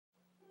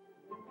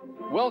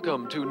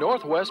Welcome to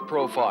Northwest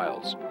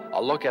Profiles,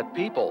 a look at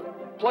people,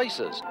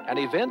 places, and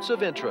events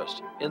of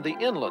interest in the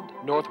inland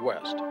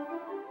Northwest.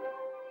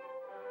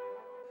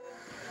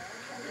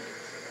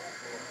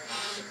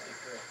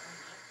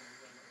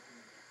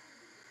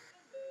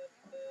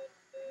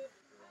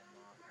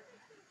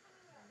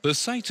 The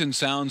sights and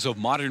sounds of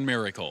modern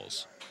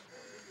miracles.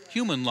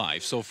 Human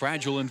life so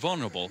fragile and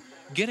vulnerable,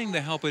 getting the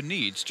help it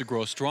needs to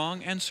grow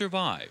strong and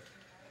survive.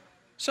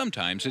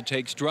 Sometimes it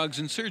takes drugs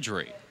and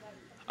surgery.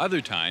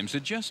 Other times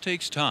it just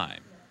takes time.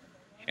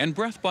 And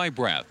breath by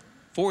breath,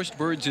 Forrest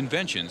Bird's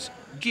inventions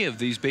give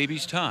these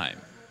babies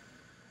time.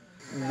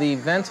 The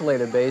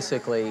ventilator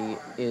basically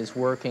is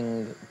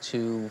working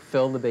to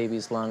fill the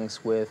baby's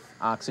lungs with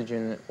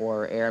oxygen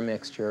or air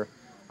mixture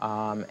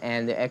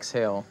and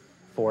exhale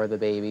for the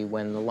baby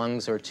when the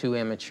lungs are too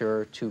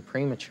immature, too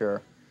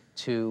premature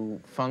to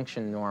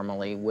function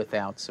normally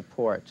without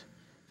support.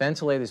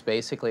 Ventilators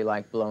basically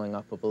like blowing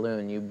up a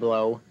balloon. You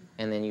blow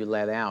and then you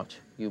let out.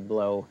 You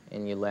blow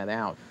and you let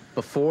out.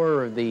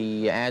 Before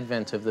the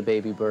advent of the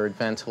baby bird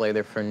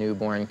ventilator for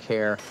newborn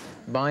care,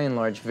 by and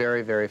large,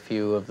 very, very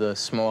few of the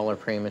smaller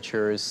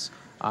prematures,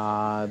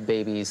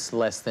 babies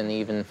less than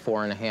even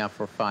 4.5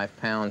 or 5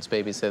 pounds,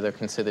 babies that are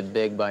considered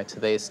big by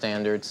today's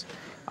standards,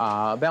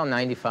 about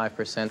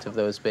 95% of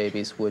those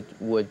babies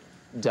would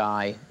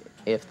die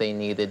if they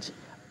needed,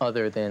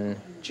 other than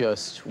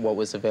just what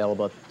was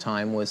available at the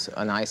time was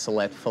an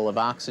isolate full of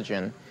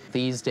oxygen.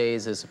 These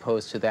days, as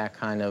opposed to that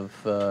kind of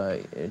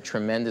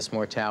tremendous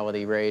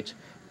mortality rate,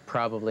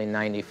 probably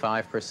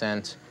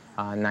 95%,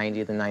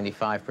 90 to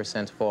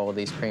 95% of all of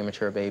these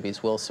premature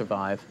babies will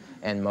survive,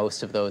 and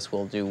most of those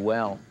will do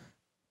well.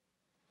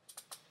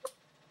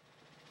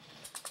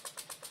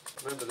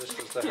 Remember, this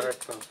was the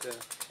heart pump, yeah.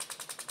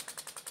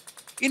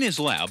 In his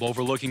lab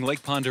overlooking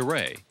Lake Pend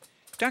Oreille,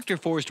 Dr.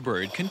 Forrest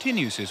Bird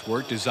continues his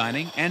work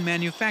designing and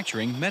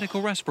manufacturing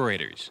medical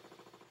respirators.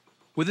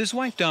 With his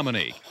wife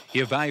Dominique,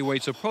 he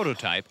evaluates a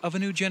prototype of a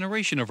new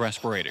generation of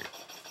respirator,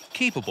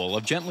 capable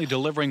of gently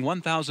delivering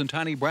 1,000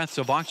 tiny breaths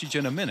of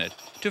oxygen a minute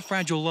to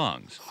fragile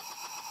lungs.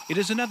 It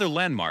is another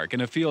landmark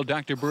in a field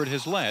Dr. Bird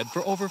has led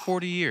for over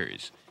 40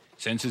 years,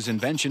 since his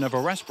invention of a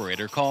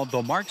respirator called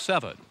the Mark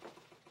 7.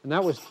 And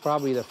that was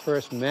probably the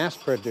first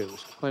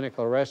mass-produced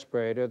clinical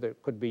respirator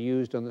that could be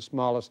used on the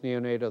smallest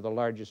neonate or the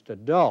largest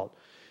adult.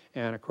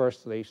 And of course,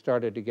 they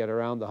started to get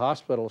around the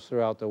hospitals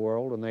throughout the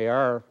world, and they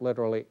are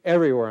literally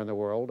everywhere in the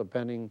world,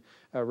 depending,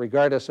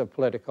 regardless of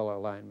political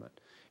alignment.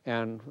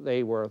 And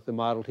they were the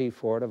Model T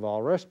Ford of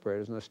all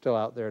respirators, and they're still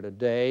out there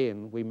today,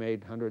 and we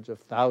made hundreds of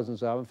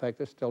thousands of them. In fact,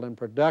 they're still in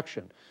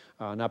production,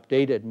 an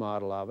updated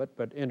model of it.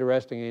 But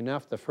interestingly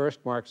enough, the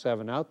first Mark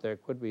 7 out there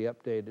could be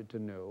updated to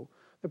new.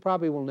 They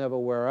probably will never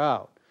wear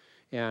out.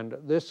 And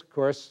this, of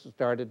course,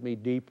 started me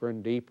deeper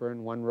and deeper,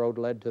 and one road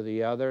led to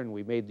the other, and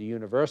we made the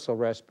universal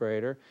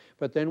respirator.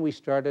 But then we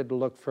started to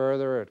look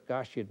further at,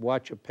 gosh, you'd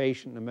watch a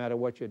patient, no matter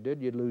what you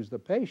did, you'd lose the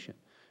patient.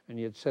 And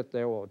you'd sit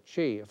there, well,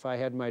 gee, if I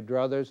had my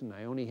druthers and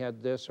I only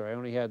had this or I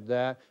only had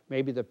that,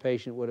 maybe the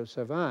patient would have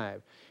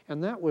survived.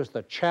 And that was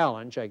the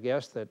challenge, I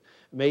guess, that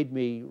made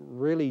me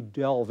really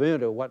delve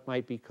into what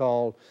might be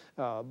called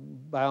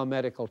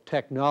biomedical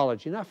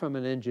technology, not from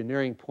an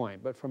engineering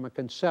point, but from a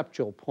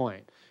conceptual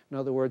point. In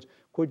other words,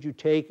 could you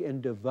take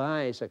and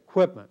devise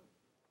equipment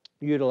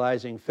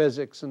utilizing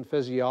physics and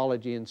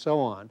physiology and so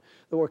on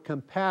that were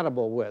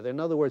compatible with? In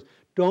other words,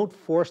 don't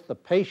force the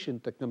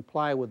patient to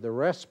comply with the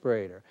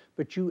respirator,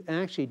 but you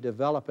actually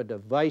develop a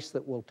device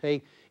that will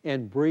take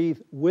and breathe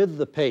with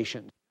the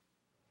patient.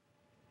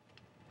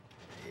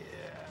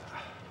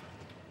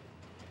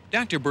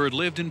 Dr. Bird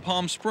lived in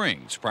Palm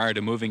Springs prior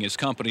to moving his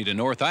company to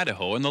North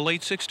Idaho in the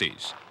late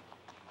 60s.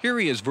 Here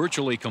he has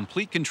virtually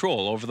complete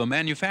control over the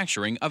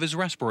manufacturing of his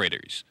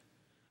respirators.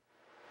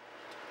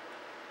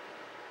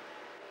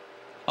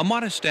 A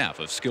modest staff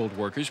of skilled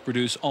workers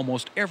produce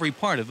almost every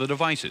part of the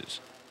devices,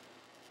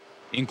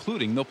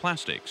 including the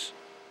plastics.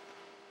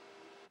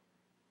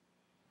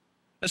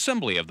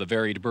 Assembly of the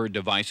varied Bird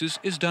devices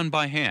is done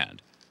by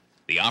hand.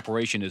 The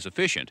operation is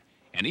efficient,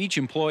 and each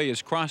employee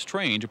is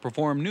cross-trained to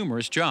perform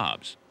numerous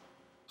jobs.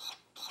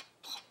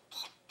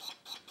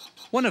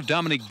 One of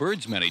Dominique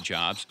Bird's many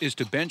jobs is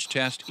to bench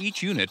test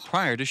each unit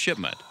prior to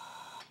shipment.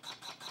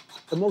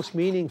 The most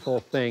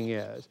meaningful thing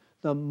is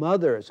the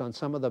mothers on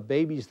some of the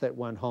babies that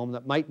went home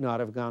that might not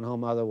have gone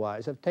home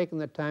otherwise have taken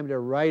the time to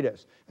write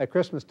us. At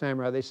Christmas time,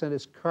 they sent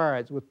us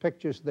cards with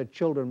pictures of their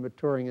children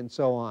maturing and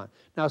so on.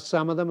 Now,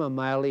 some of them are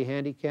mildly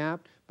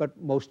handicapped,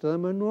 but most of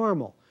them are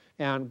normal.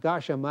 And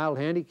gosh, a mild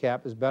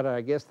handicap is better,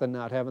 I guess, than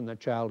not having the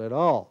child at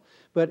all.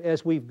 But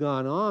as we've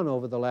gone on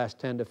over the last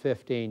 10 to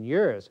 15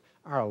 years,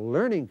 our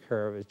learning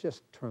curve is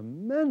just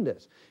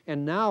tremendous.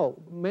 And now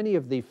many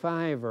of the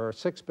 5 or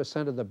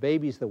 6% of the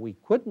babies that we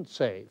couldn't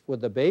save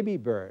with the baby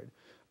bird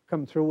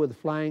come through with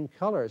flying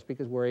colors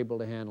because we're able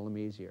to handle them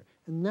easier.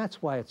 And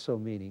that's why it's so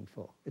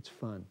meaningful. It's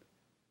fun.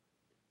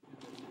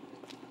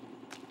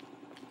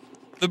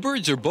 The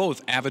Birds are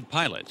both avid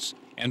pilots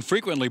and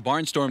frequently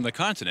barnstorm the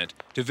continent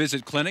to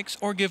visit clinics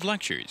or give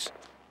lectures.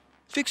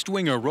 Fixed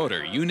wing or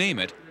rotor, you name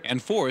it,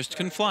 and Forrest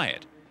can fly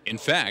it. In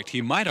fact,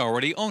 he might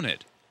already own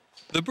it.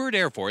 The Byrd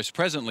Air Force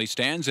presently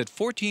stands at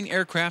 14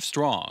 aircraft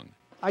strong.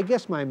 I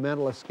guess my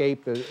mental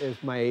escape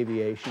is my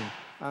aviation.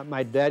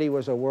 My daddy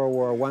was a World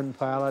War I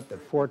pilot.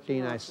 At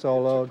 14, I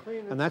soloed,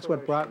 and that's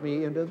what brought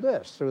me into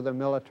this, through the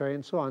military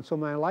and so on. So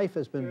my life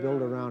has been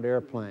built around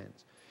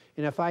airplanes.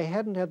 And if I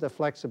hadn't had the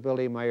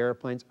flexibility in my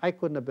airplanes, I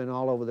couldn't have been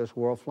all over this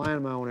world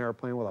flying my own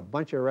airplane with a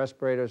bunch of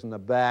respirators in the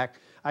back.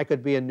 I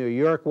could be in New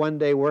York one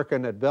day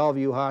working at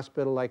Bellevue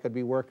Hospital. I could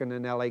be working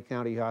in LA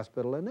County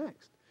Hospital the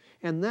next.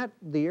 And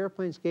the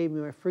airplanes gave me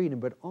my freedom,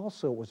 but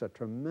also it was a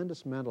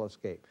tremendous mental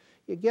escape.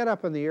 You get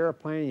up in the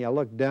airplane and you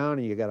look down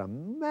and you got a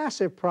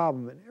massive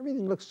problem and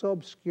everything looks so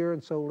obscure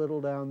and so little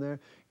down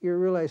there. You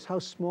realize how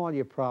small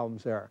your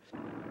problems are.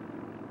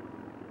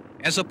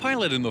 As a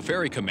pilot in the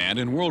Ferry Command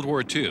in World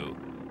War II,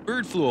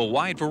 Byrd flew a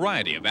wide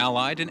variety of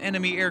Allied and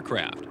enemy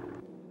aircraft.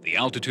 The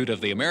altitude of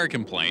the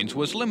American planes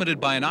was limited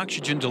by an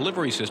oxygen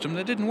delivery system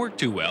that didn't work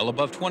too well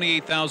above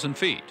 28,000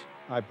 feet.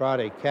 I brought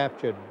a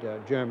captured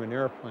German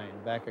airplane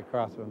back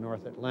across the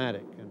North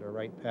Atlantic into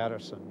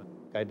Wright-Patterson.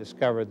 I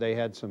discovered they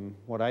had some,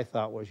 what I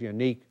thought was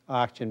unique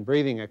oxygen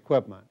breathing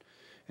equipment,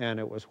 and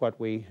it was what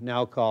we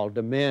now call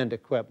demand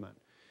equipment.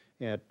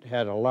 It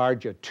had a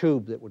larger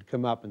tube that would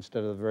come up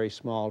instead of a very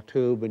small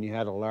tube, and you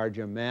had a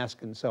larger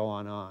mask and so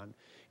on.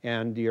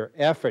 And your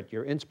effort,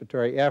 your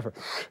inspiratory effort,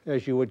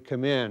 as you would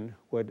come in,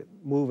 would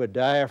move a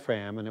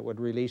diaphragm and it would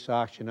release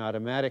oxygen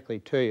automatically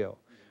to you.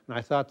 And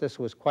I thought this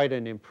was quite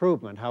an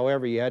improvement.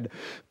 However, you had to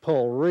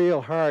pull real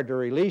hard to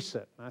release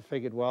it. And I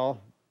figured, well,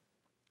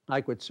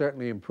 I could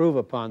certainly improve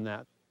upon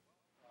that.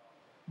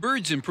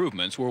 Byrd's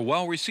improvements were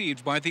well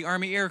received by the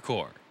Army Air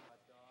Corps.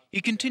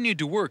 He continued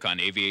to work on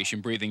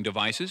aviation breathing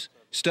devices,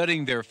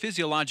 studying their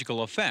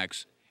physiological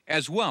effects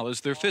as well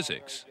as their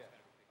physics.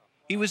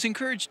 He was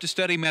encouraged to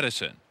study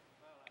medicine,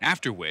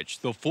 after which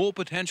the full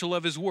potential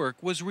of his work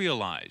was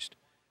realized.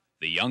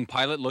 The young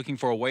pilot, looking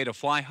for a way to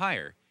fly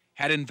higher,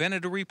 had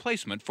invented a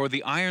replacement for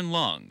the iron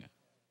lung.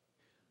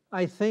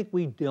 I think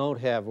we don't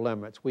have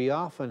limits. We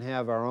often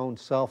have our own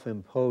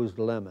self-imposed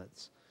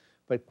limits.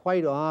 But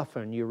quite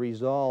often you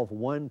resolve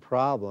one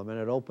problem and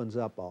it opens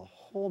up a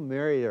whole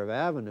myriad of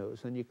avenues,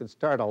 and you can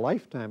start a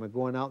lifetime of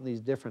going out in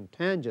these different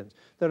tangents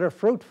that are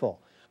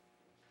fruitful.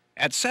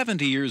 At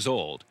 70 years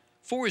old,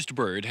 Forrest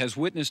Byrd has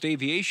witnessed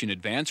aviation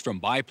advance from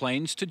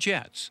biplanes to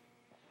jets,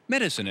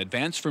 medicine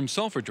advance from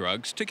sulfur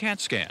drugs to CAT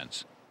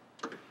scans.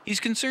 He's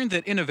concerned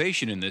that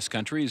innovation in this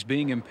country is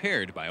being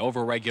impaired by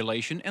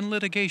overregulation and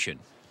litigation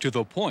to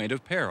the point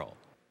of peril.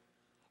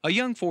 A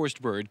young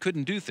Forrest Byrd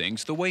couldn't do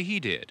things the way he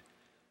did,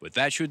 but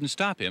that shouldn't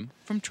stop him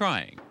from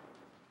trying.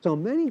 So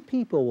many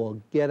people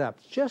will get up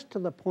just to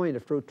the point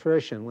of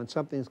fruition when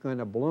something's going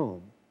to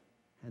bloom,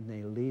 and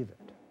they leave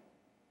it.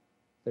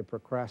 They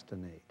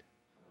procrastinate.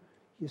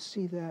 You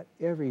see that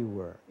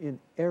everywhere, in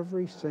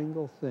every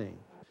single thing.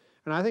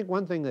 And I think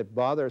one thing that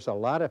bothers a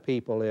lot of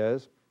people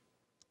is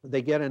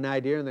they get an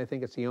idea and they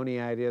think it's the only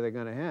idea they're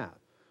going to have.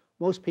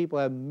 Most people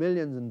have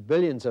millions and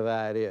billions of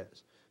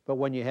ideas, but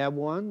when you have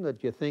one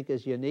that you think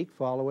is unique,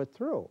 follow it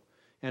through.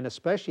 And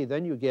especially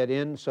then you get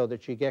in so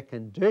that you get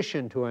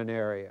conditioned to an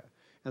area.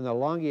 And the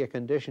longer you're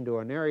conditioned to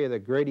an area, the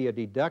greater your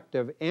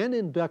deductive and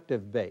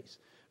inductive base.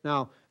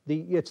 Now,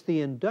 it's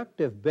the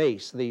inductive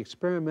base, the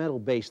experimental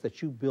base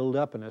that you build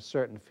up in a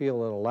certain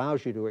field that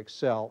allows you to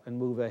excel and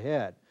move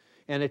ahead.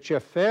 And it's your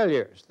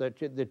failures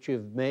that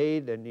you've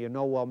made, and you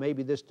know, well,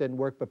 maybe this didn't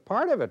work, but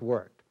part of it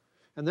worked.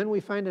 And then we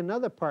find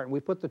another part, and we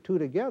put the two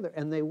together,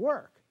 and they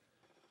work.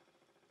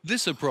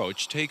 This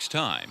approach takes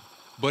time,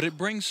 but it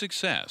brings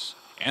success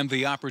and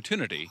the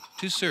opportunity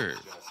to serve.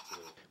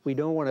 We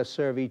don't want to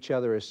serve each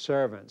other as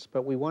servants,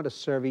 but we want to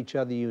serve each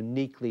other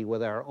uniquely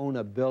with our own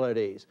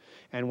abilities.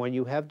 And when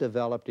you have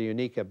developed a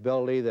unique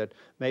ability that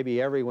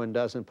maybe everyone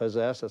doesn't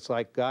possess, it's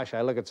like, gosh,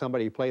 I look at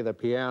somebody play the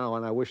piano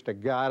and I wish to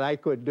God I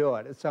could do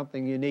it. It's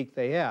something unique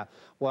they have.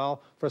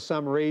 Well, for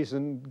some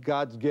reason,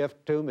 God's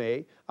gift to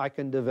me, I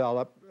can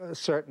develop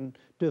certain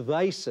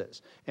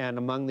devices. And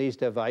among these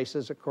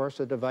devices, of course,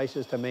 are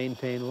devices to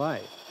maintain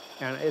life.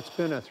 And it's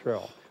been a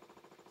thrill.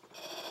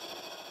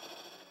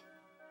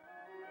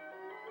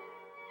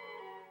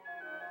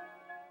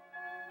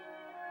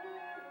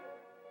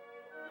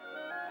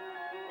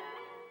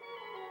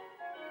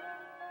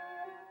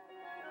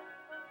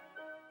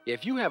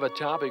 If you have a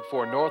topic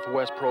for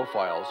Northwest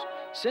Profiles,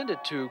 send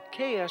it to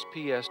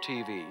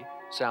KSPS-TV,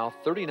 South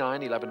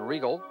 3911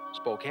 Regal,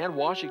 Spokane,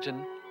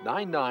 Washington,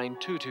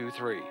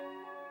 99223.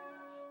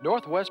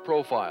 Northwest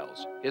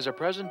Profiles is a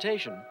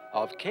presentation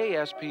of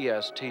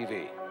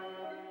KSPS-TV.